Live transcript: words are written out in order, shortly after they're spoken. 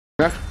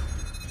Ha?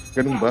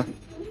 Ganun ba?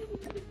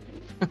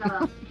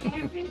 The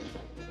parents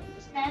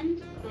send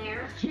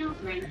their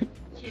children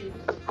to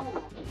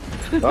school.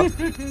 Ha?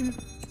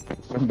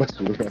 Ang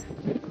basura.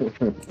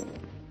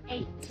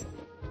 8.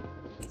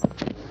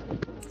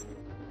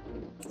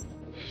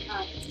 A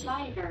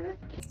spider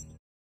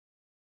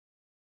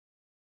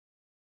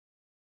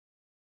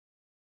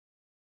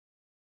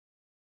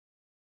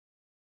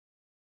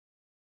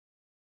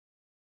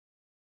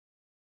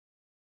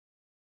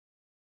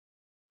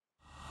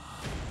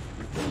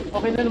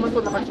Okay na naman to,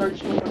 naka-charge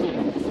yung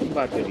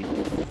battery.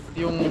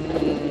 Yung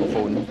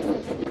phone.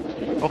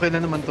 Okay na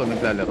naman to,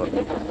 naglalaro.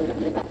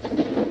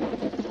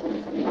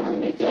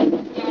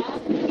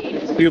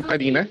 Yung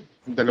kanina?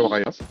 Yung dalawa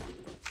kayo?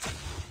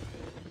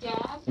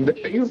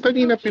 Yung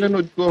kanina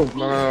pinanood ko,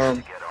 mga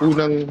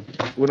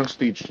unang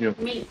stage nyo.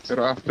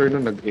 Pero after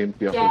nun,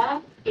 nag-empty ako.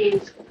 Dad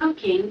is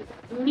cooking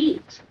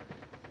meat.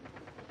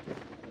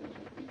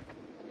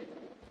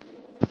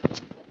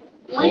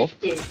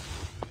 Lifted.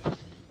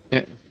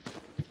 Yeah.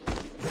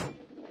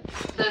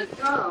 The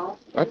girl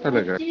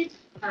Talaga? lifted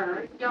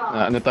her dog.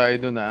 Ano tayo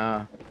dun The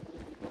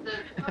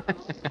girl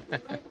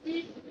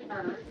lifted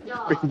her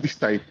dog. Hindi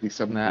side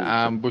sa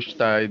na-ambush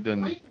tayo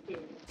dun.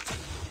 Lifted.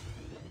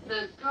 The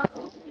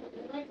girl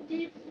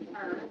lifted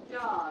her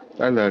dog.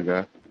 Talaga?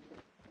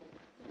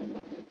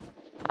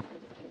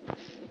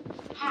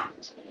 Hat.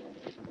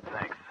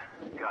 Thanks.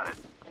 Got it.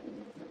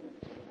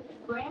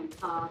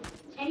 Grandpa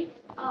takes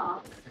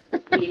off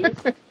his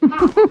hat.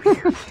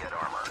 Get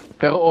armor.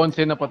 Pero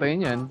 11 na patay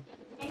niyan.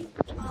 Takes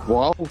off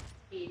Wow!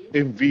 his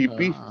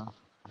MVP!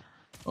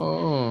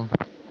 Oo.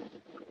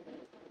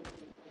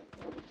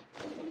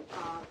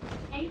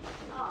 takes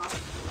off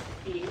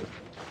his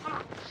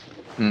hat.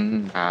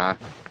 Ah.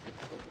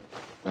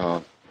 Oo.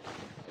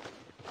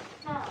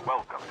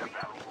 Welcome to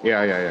battle.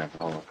 Yeah.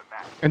 Oo.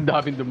 Ang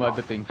daming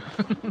dumadating.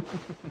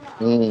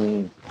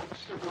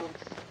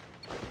 Vegetables.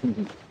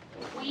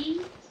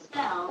 We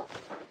sell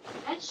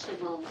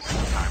vegetables.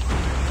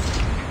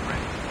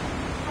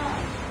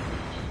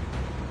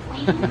 We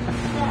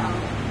sell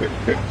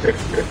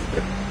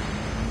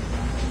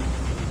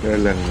Kaya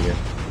lang yan.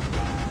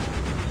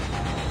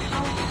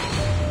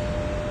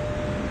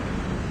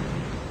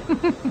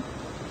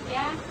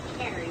 Jack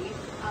carries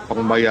a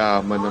Pang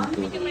mayaman ng box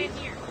to.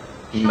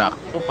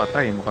 Naku,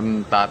 patay.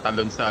 Mukhang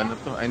tatalon sa ano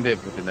to. Ay, hindi.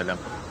 Buti na lang.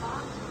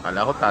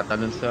 Kala ko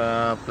tatalon sa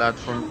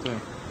platform to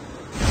eh.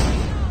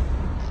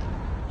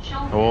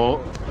 Oo.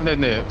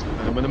 Hindi.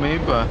 Alam mo naman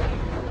yung iba.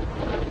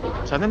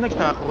 Sana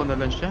nagtako na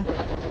lang siya.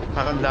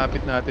 Parang lapit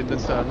natin dun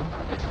sa ano.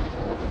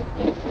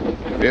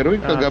 Pero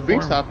yung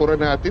kagabi, Platform. sakura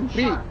natin,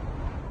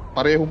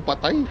 parehong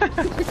patay. A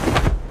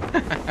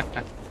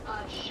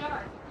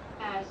shark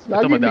has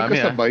Lagi may madami,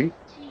 kasabay.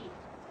 teeth.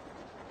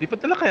 Di pa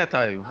tala kaya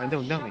tayo. Ay, hindi.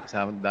 May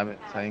kasama dami.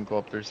 Sayang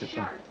copters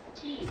ito. Shark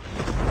teeth.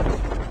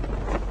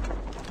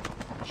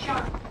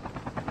 Shark.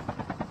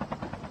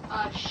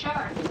 A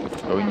shark.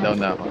 Going down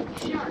na ako.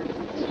 Shark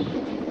teeth.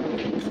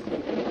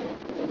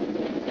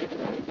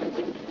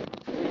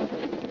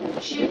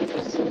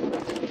 Shoes.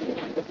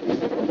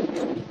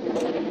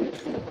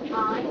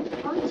 I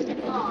put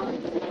on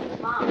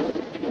my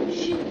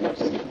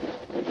shoes.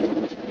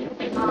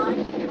 I put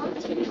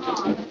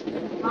on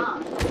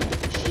my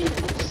shoes.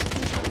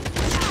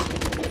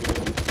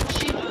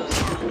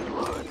 Shoes.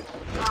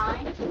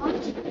 I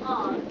put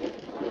on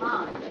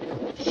my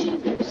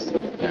shoes.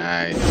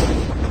 Nice.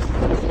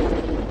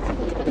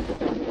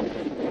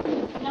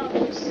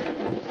 Nose.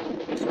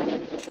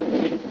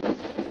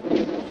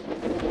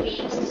 We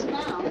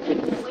smell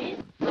with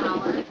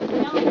our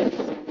nose.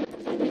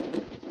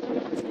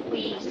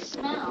 We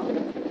smell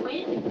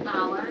with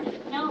our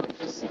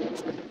nose.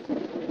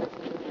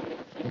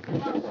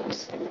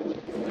 Nose.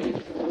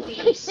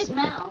 We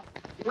smell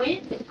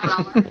with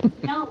our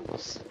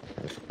nose.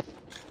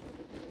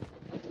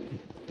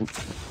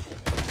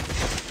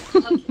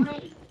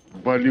 Afraid.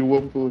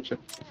 Baliwang po siya.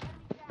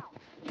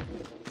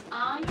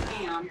 I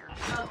am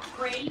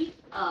afraid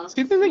of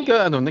Sino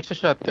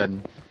nagsa-shotgun?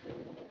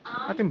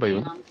 I Atin ba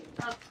yun? am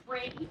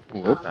afraid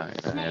Oo, of tayo.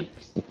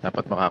 snakes.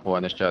 Dapat makakuha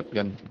ng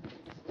shotgun.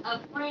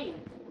 Afraid.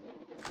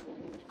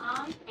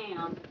 I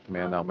am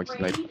May na ako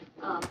mag-snipe. afraid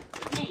of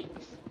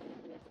snakes.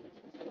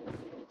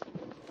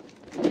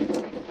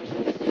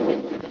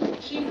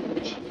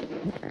 Huge.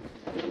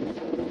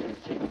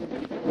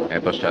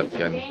 Eto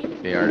shotgun.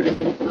 They KRM.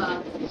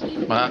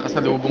 huge.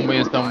 Makakasalubong mo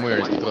yun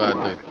somewhere.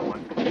 Sigurado eh.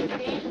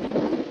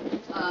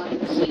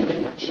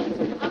 Huge.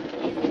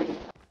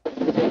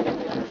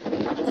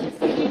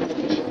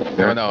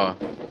 Meron ako.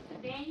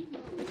 They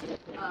move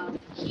a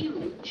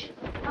huge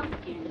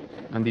pumpkin.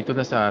 Nandito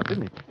na sa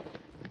atin eh.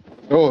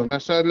 Oo,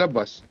 nasa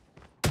labas.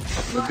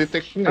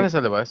 Na-detect Ano na. sa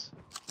labas?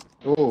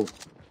 Oo.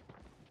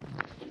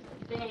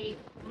 They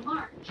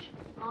march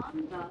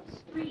on the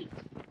street.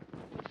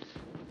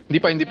 Hindi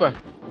pa.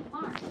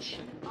 March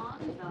on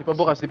the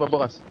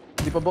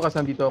Di pa bukas.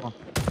 Nandito ako.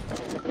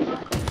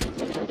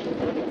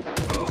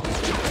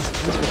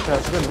 Mas may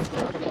shotgun oh.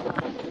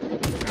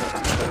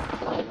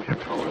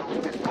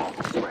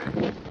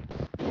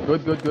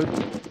 Good.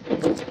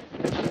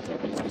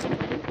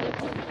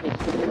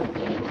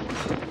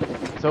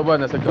 So ba,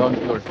 nasa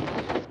ground floor.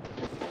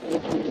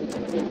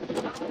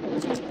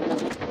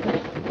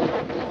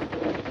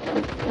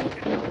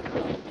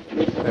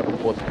 Pero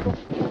bot to.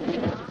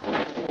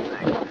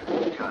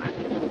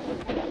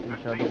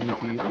 Masyado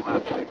kumikita.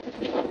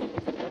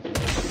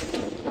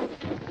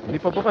 Di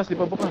pa bukas, di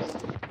pa bukas.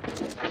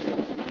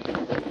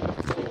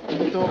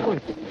 Dito ako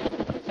eh.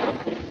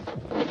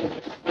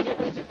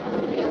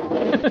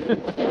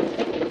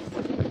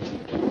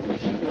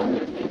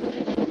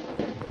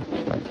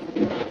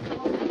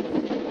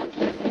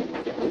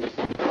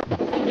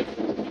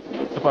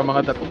 Ito pa,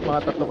 mga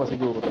tatlo pa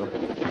siguro to.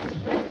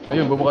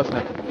 Ayun, bumukas na.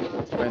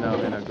 Okay na,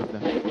 good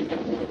na.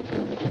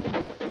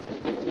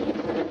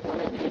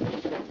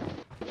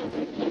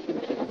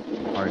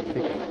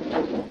 Arctic.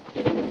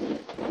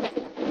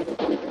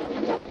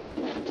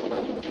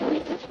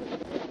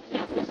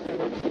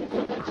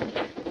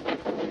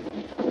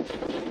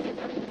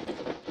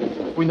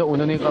 Uy,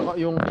 nauna na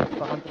yung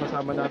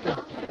kasama natin.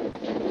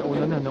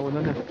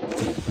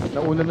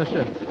 Nauna na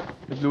siya.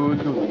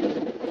 Nagluluto.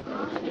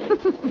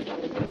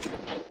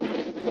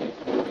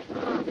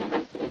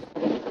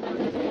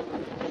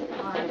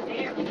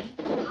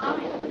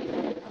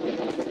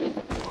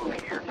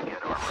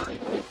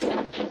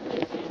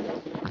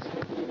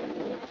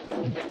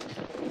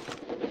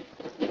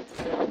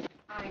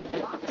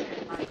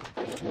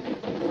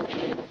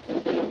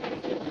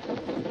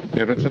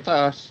 Meron sa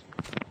taas.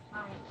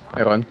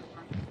 Meron?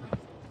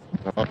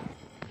 Oo.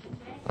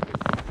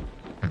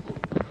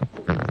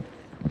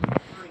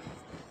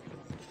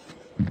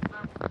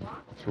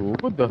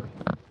 Sugod ah.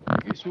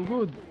 Okay,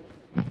 sugod.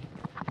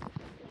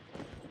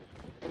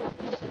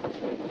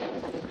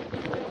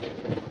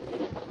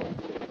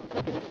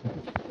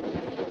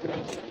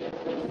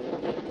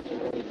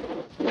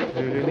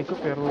 Narinig ko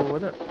pero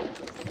wala.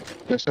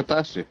 Sa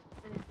taas eh.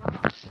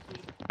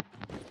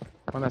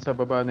 O nasa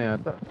baba na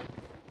yata.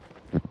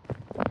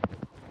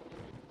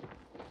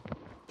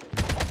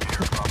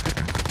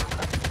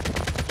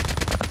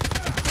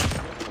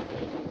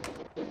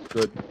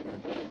 Good.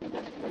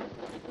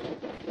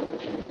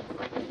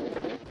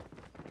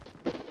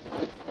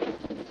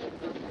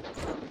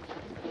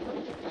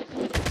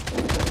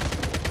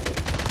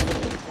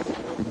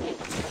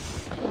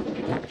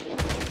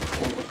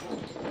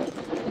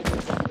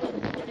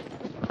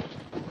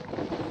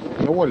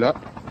 Nawala.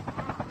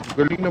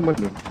 Galing naman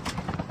nun.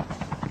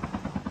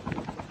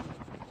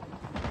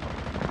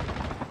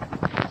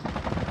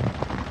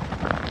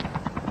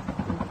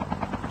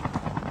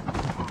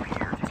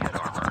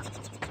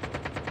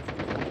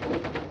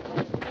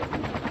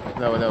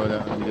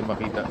 Wala. Hindi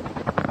makita.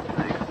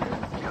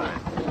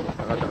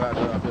 Taka,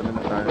 upgrade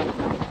na tayo.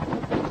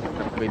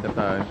 Upgrade na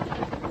tayo.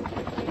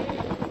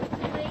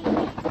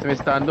 Sa may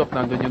standoff,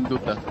 nandun yung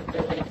loot ah.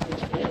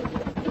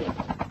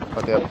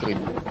 Pati upgrade.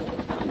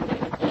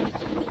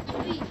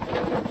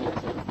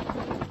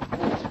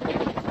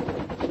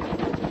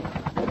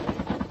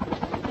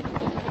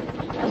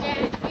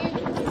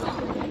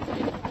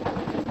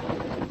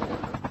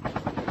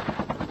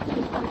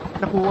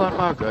 Nakuha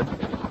ka agad?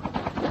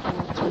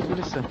 So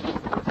bilis ah.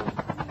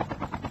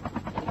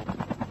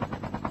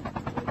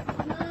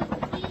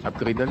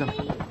 Upgrade na lang.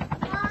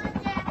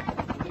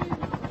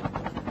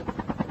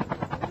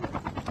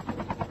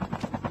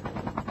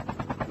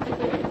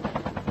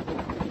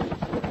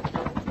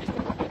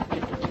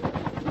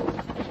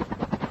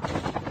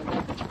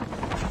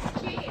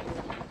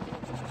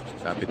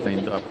 Kapit na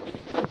yung drop.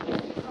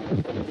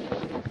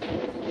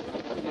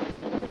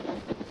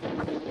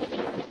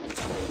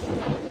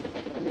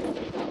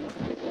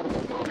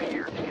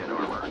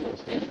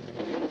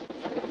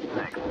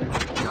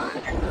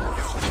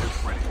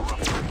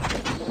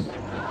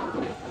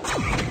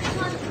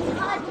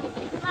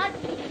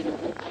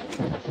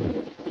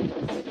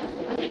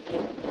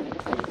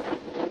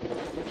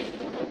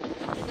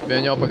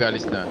 Sabihan niyo ako pag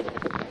alis na.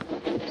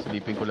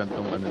 Silipin ko lang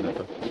tong ano na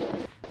to.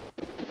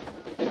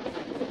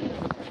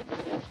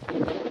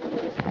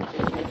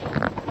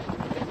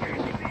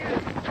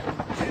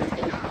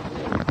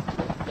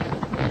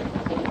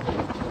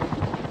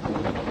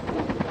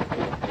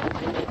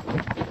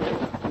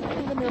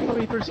 May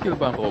operator skill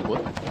ba ang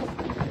robot?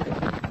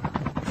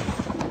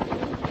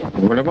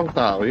 Wala bang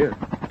tao yan?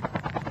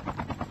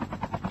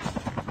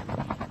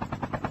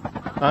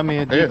 Ah,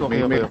 may Ayun,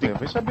 okay.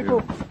 Sabi ko,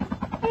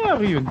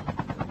 nangyari yun.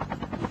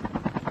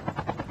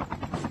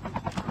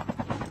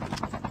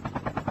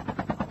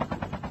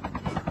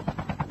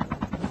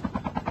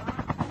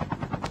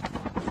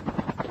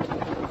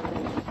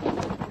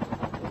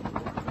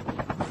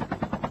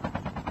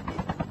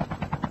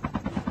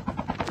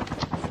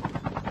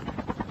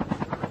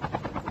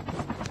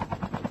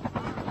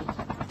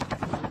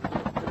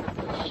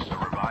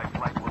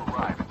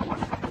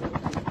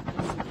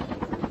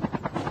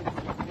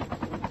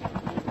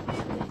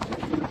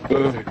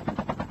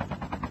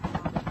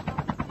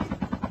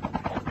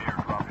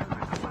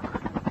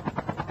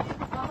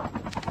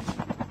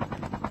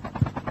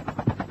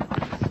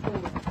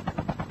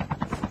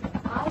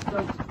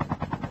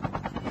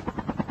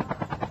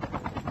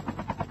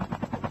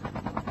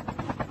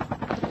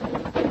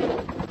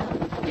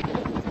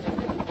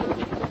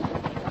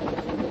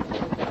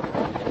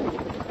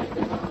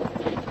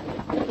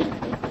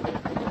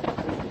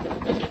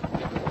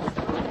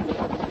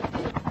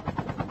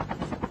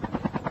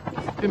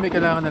 May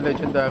kailangan ng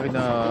legendary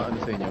na ano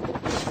sa inyo?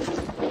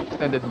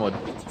 Extended mod.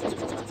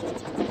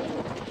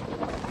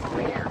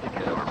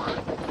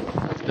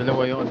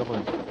 Dalawa yung ano ko.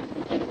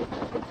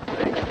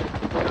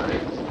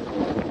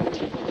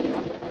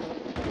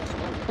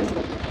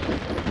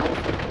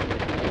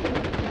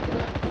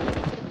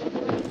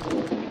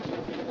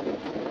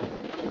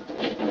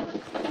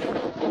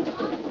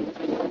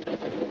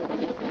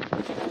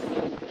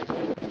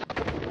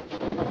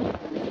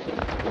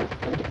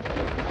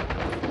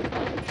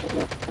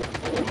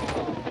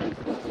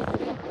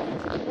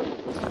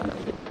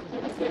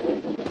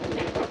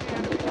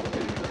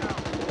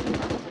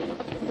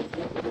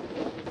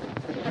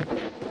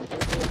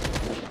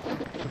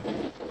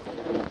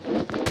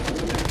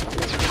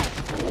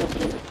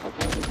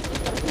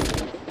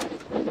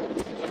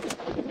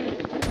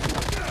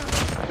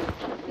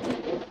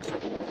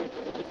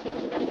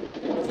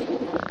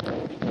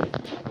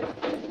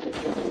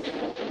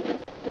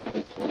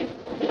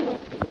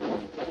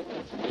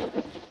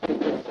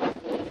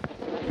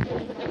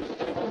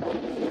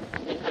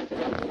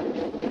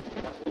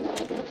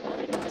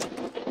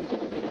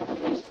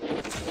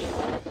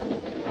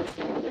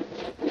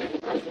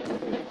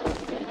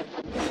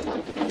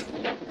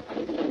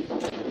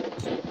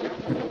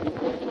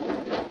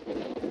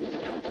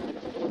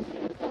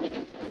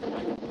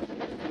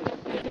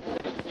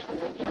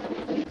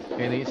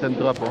 Kaya na isang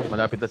drop oh,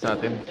 malapit na sa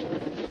atin.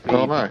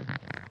 Oo nga eh.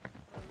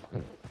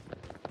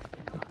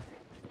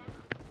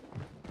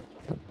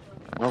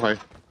 Okay.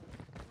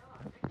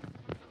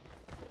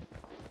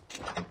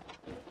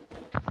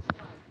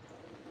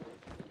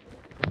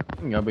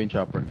 Nga ba yung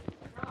chopper?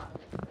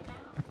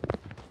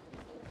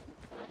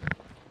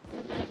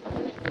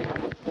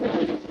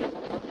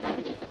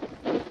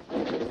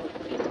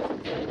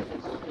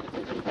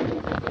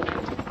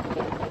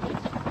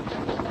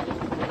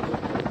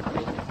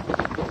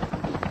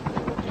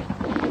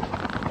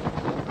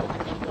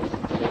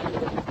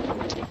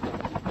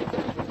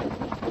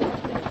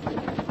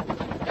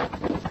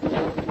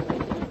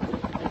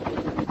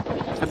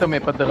 Ito may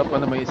padarap pa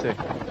na may isa eh.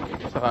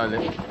 Sakali.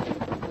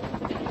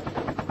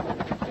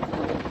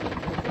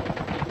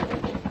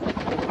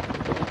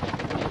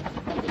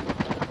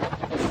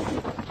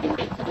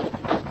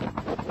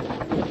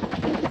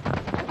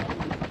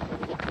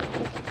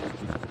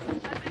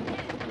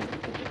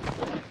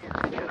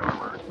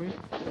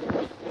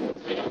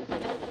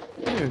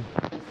 Ayun.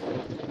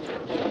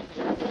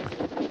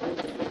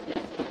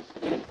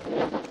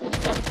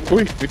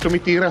 Uy, may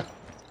tumitira.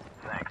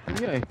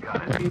 Hindi eh.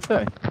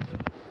 Nakita eh.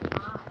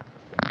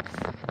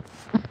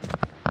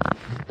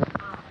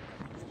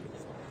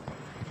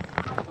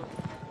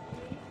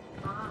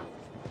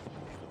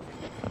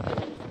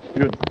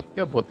 Yun.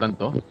 Kaya bot lang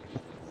to?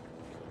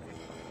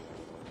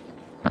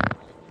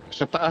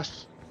 Sa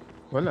taas.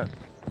 Wala.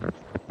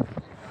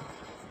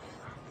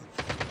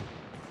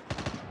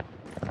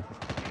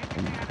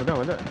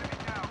 Wala.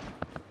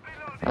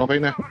 Okay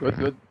na.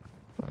 Good.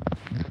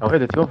 Okay,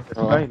 let's go.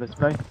 Let's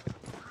fly.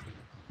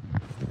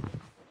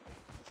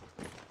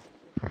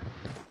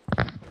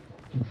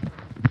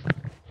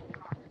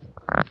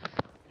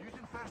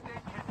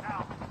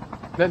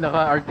 Then,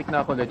 naka-arctic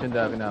na ako,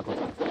 legendary na ako.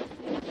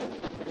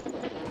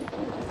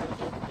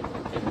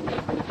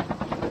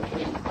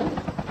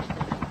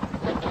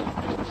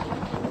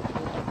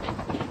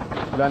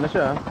 Wala na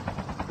siya ah.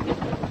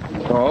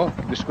 Oo,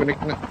 disconnect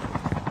na.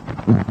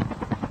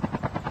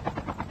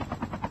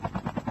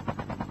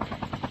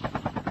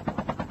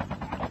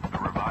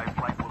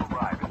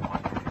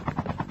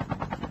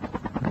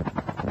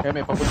 Kaya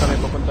may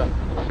papunta.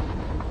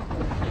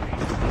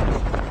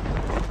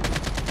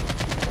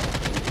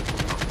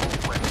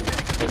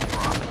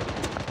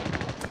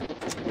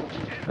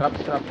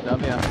 Traps.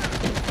 Dami ah.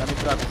 Dami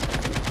traps.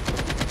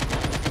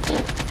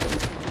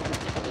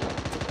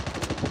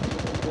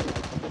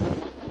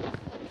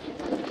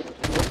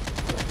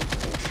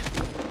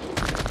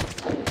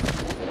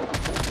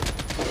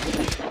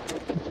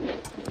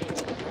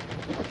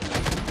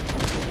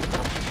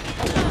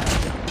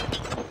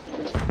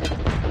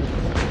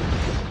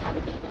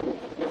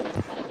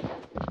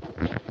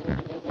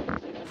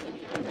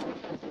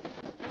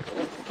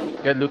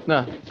 Kaya loot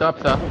na.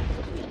 Traps ah.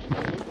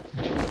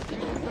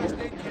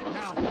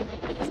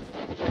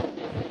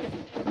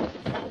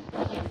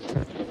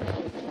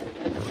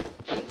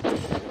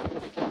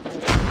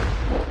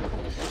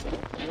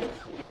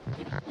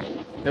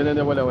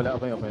 Wala.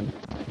 Okay.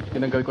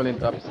 Tinanggal ko na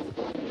yung traps.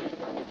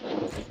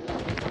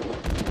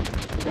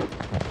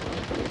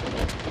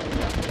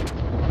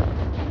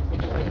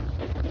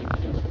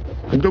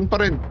 Nandun pa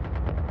rin.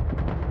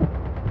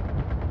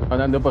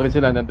 Nandun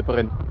pa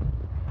rin.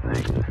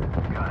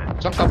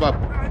 Saan ka, Bob?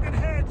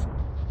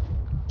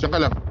 Saan ka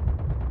lang?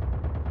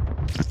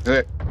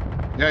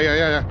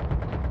 Yeah.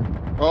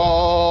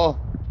 Oo.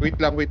 Wait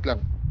lang.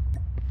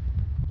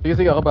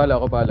 Sige, ako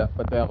bahala.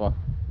 Pantay ako.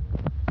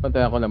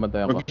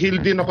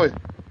 Mag-heal din ako eh.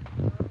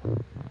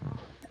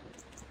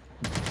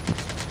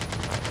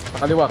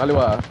 Kaliwa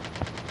ah.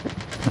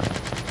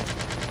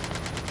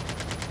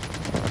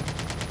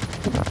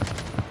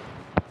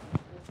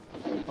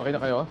 Okay na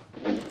kayo?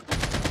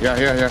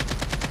 Yeah.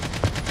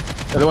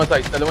 Dalawang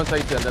side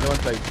yan,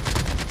 dalawang side.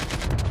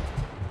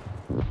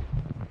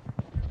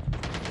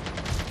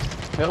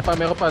 Meron pa,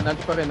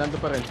 nando pa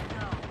rin.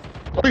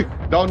 Uy,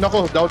 down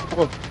ako.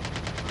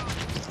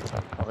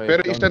 Okay,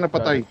 Pero down isa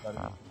napatay.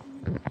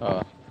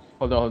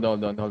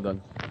 Hold on.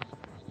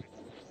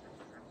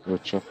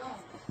 What's up?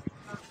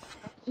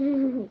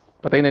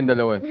 Patay na yung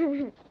dalawa eh.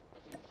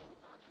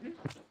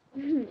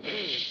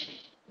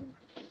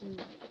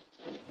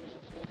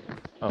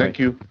 Okay. Thank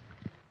you.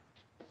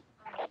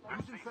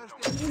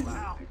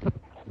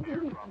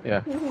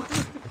 Yeah.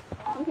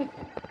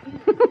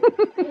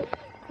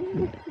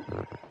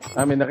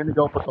 May narinig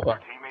ako puto ka.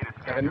 Teammate is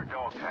scanned your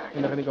dog tag.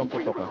 May narinig ako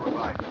puto ka.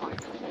 Revive flight.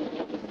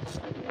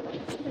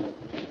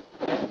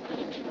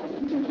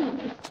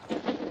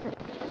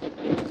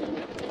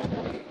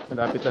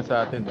 Malapit na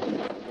sa atin.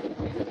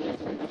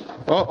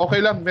 Oh,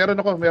 okay lang. Meron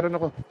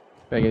ako.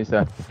 Pwede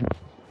isa.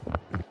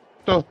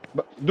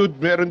 Dude,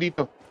 meron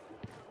dito.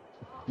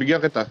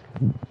 Bigyan kita.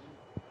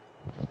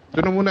 Ito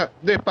na muna.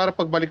 Hindi, para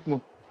pagbalik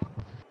mo.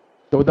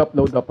 Load up.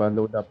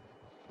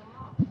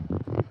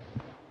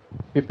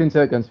 15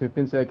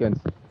 seconds.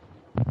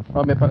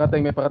 Oh, may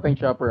pakatay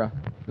chopper ah.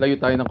 Layo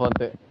tayo ng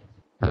konti.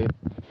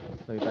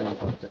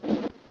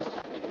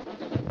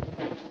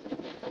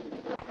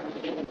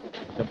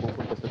 Siya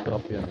pupunta sa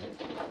drop yan.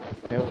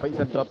 Meron pa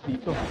isang drop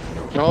dito.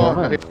 Oo,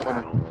 Yaman. nakita ko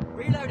na.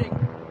 Reloading.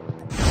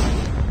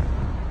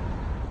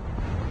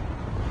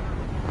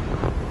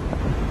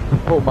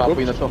 Oh,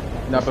 maapoy na to.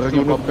 Pinapalag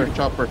yung Sunog copter. yung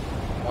chopper.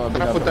 Oh,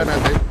 Punta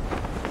natin.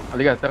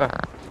 Halika, tara.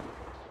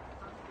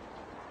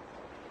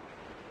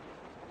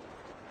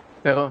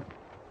 Pero,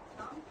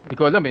 hindi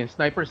ko alam eh.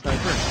 Sniper.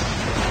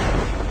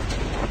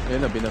 Ayun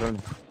na, binaron.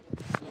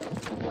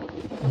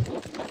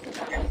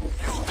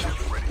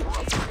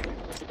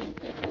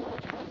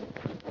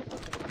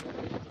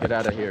 Get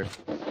out of here.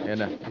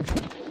 Ayan na.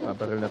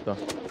 Baril na to.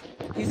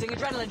 Using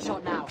adrenaline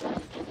shot now.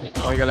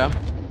 Okay ka lang?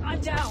 I'm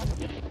down.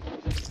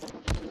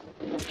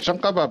 Saan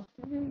ka, Bob?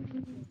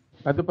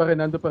 Nando pa rin.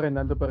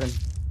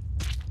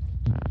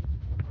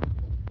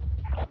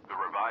 The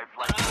revive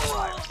flight will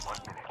arrive in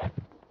 1 minute.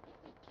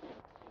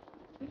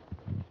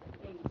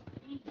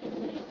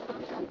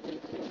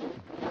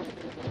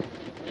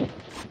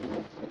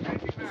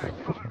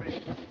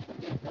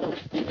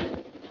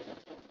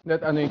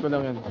 Anuin ko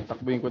lang yan.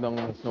 Takbuhin ko ng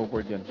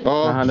snowboard yan.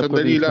 Oo, Nahanap ko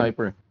sandali yung lang.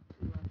 sniper.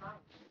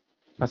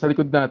 Nasa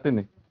likod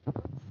natin eh.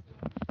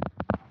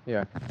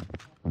 Yeah.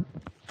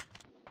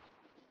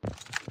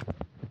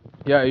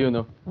 Yeah, ayun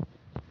oh.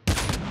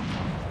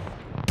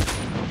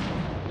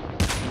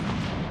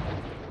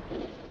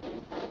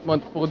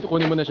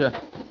 Kunin mo na siya.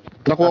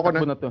 Nakuha ko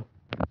Tatakbo na. na to.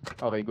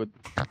 Okay, good.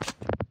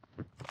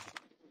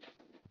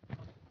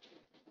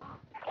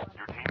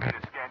 Your teammate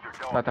has scanned your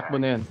dog Tatakbo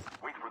tag. na yan.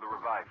 Wait for the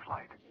revive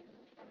flight.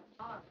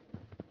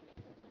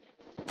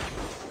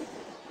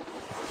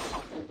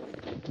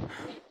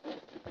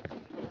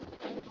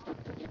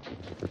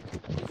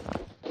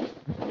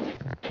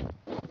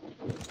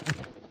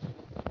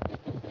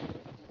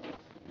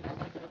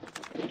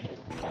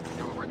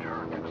 You will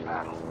return to the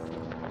battle.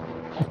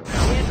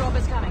 Airdrop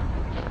is coming.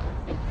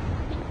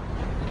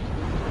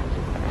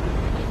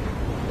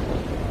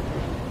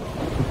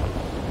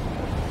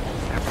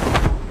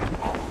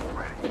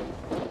 Ready.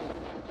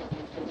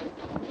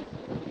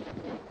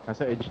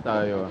 Nasa edge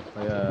tayo ah.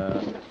 Kaya...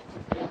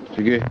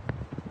 Sige.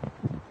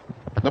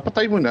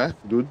 Napatay mo na,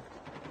 dude.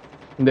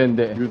 Hindi.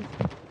 Yun.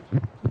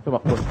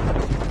 Tumakbo.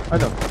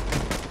 Ano?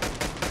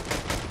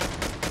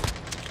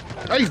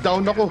 Ay,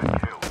 down ako.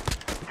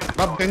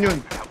 Bob,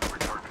 ganyan. Help you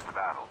return to the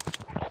battle.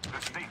 The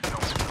safe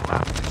zone is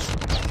collapsing.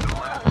 The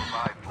last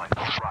revive flight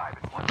will arrive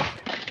in 1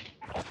 minute.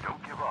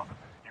 Don't give up.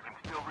 You can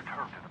still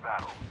return to the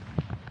battle.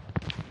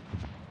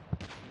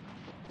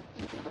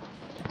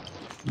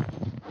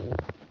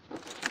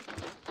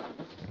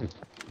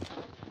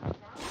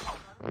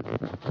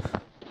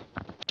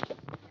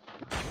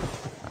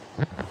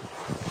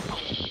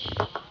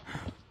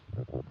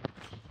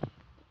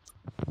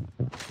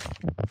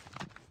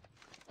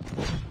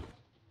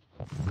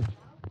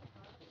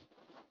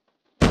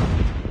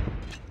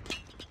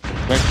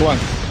 Nice one.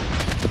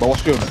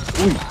 Bawas yun.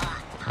 Uy.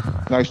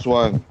 Nice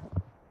one.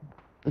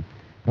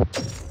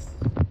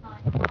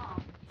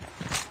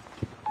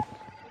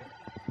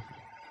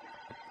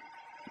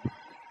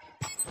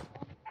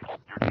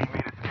 Your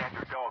teammate has scanned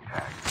your dog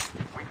tag.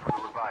 Wait for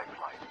the revive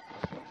flight.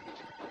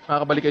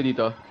 Makakabalik kayo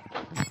dito?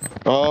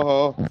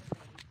 Oo.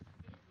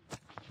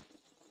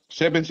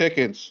 7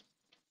 seconds.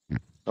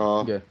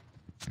 Oo. Sige.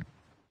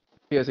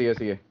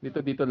 Sige.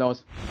 Dito lang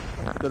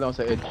ako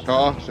sa edge.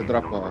 Oo, sa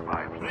drop ko.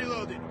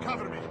 Reloading.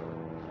 Cover me.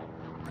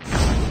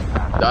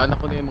 Daan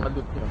ako na yung mga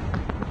loot nyo.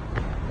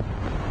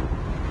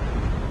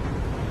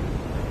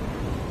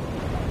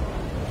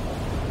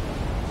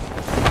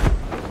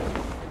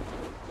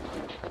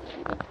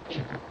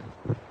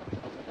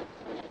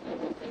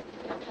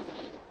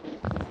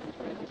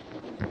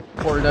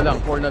 Four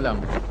na lang.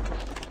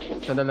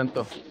 Isa na lang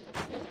to.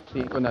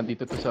 Tingin ko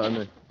nandito to sa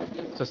ano eh.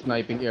 Sa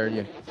sniping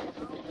area.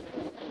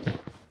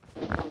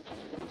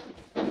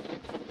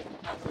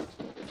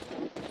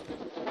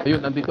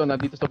 Ayun,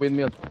 nandito sa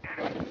windmill.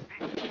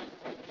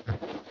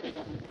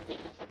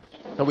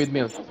 Sa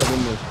windmill.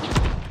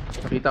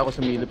 Nakita ko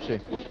sumilip siya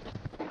eh.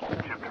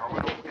 Chip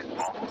terminal is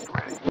almost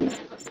ready.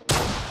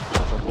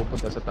 So,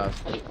 pupunta sa taas.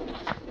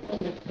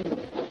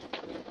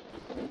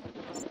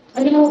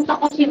 Kalimutan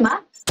ko si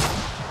Matt.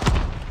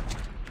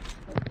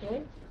 Okay.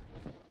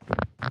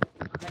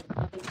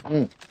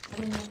 Hmm.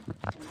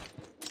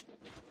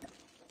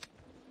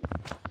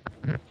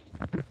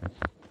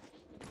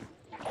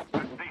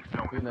 The safe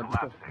zone Ayun, is nandito.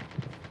 collapsing.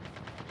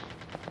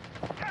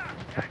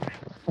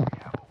 We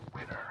have a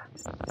winner.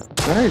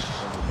 Nice.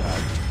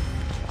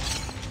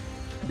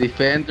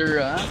 Defender,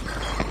 ah.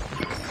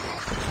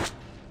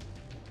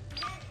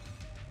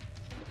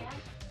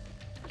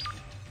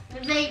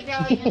 They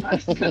going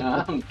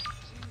Asam.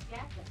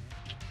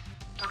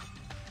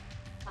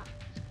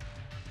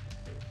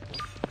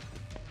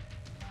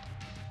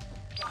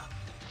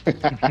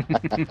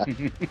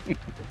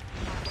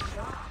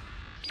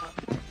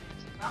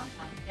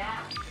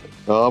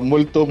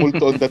 Multo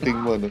ang dating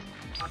mo, no?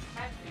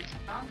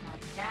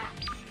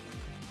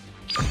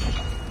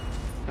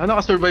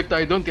 Naka-survive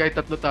tayo doon kahit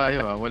tatlo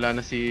tayo ah. Wala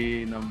na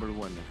si number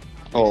 1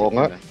 eh. Oo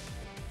nga.